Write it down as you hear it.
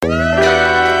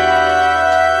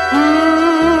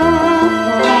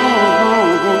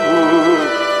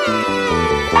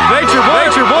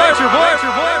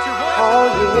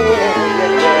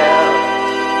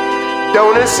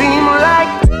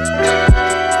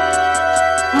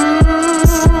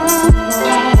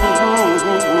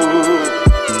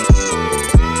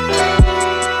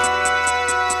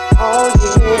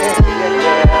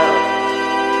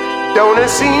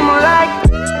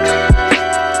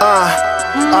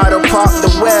Auto park the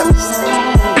whip.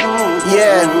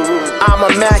 Yeah, I'm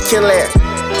immaculate.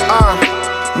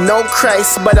 No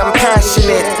Christ, but I'm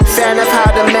passionate. Fan of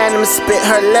how the man spit.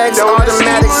 Her legs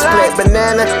automatic split.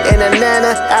 Banana in a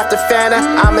nana. After Fanta,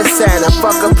 I'm a Santa.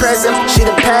 Fuck a present, she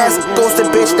the past. Goes to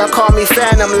bitch, now call me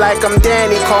Phantom. Like I'm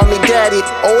Danny, call me Daddy.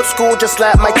 Old school, just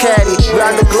like my caddy.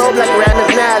 Round the globe like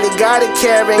Random Nally. Got it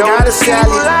Karen, got a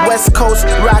Sally. West Coast,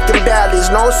 rockin'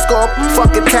 valleys. No scope,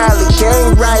 fuck a tally.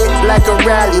 Gang riot like a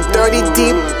rally. 30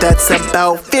 deep, that's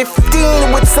about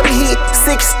 15 with some heat.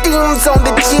 16's on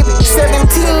the Jeep.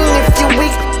 17 if you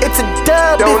weak, it's a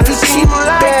dub if you cheap.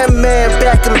 Bam man,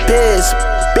 back in biz.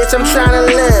 Bitch, I'm tryna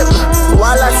live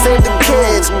while I save the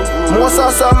kids. More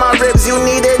sauce on my ribs, you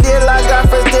need a deal. I got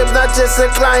first dibs, not just a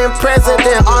client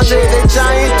president. Andre the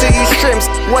Giant to you shrimps.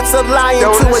 What's a lion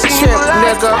to a chimp,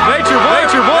 nigga? Wait your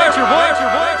voice.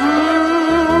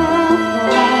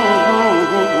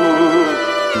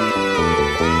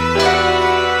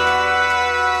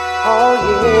 Oh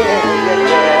yeah.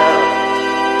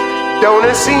 Don't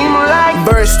it seem like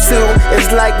Verse 2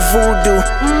 is like voodoo.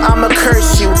 I'ma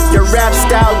curse you, your rap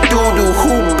style doo-doo.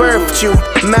 Who birthed you?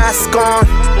 Mask on,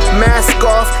 mask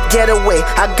off, get away.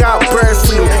 I got bird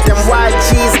flu. Them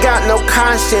YGs got no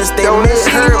conscience. They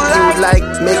misherb you like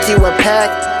make you a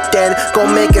pack, then go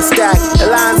make a stack. The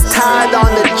line's tied on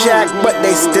the jack, but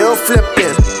they still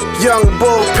flipping. Young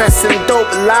bull pressing dope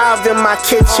live in my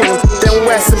kitchen. Then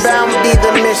westbound be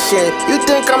the mission. You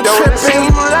think I'm tripping?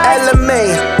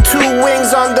 LMA, 2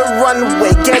 wings on the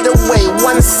runway. Getaway,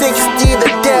 160 the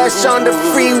dash on the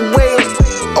freeway.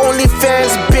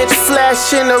 OnlyFans bitch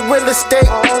flashing a real estate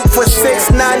for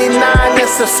 $6.99 a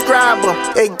subscriber.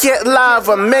 It get live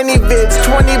many vids,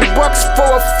 $20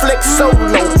 for a flick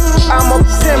solo. I'm a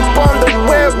pimp on the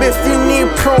web if you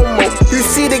need promo. You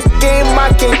see the game,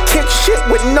 I can kick shit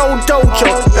with no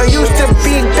dojo. I used to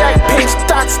be back page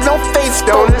stocks, no face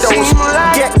photos.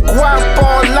 Get guap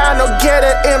online or get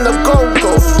it in the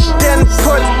go-go. Then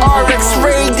put RX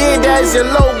rated as your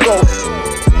logo.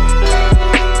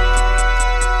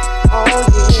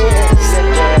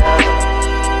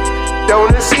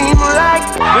 Don't it seem like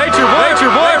Wait your voice.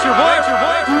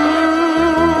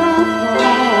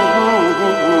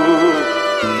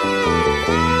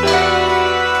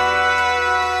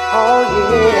 Oh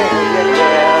yeah.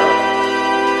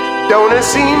 Don't it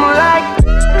seem like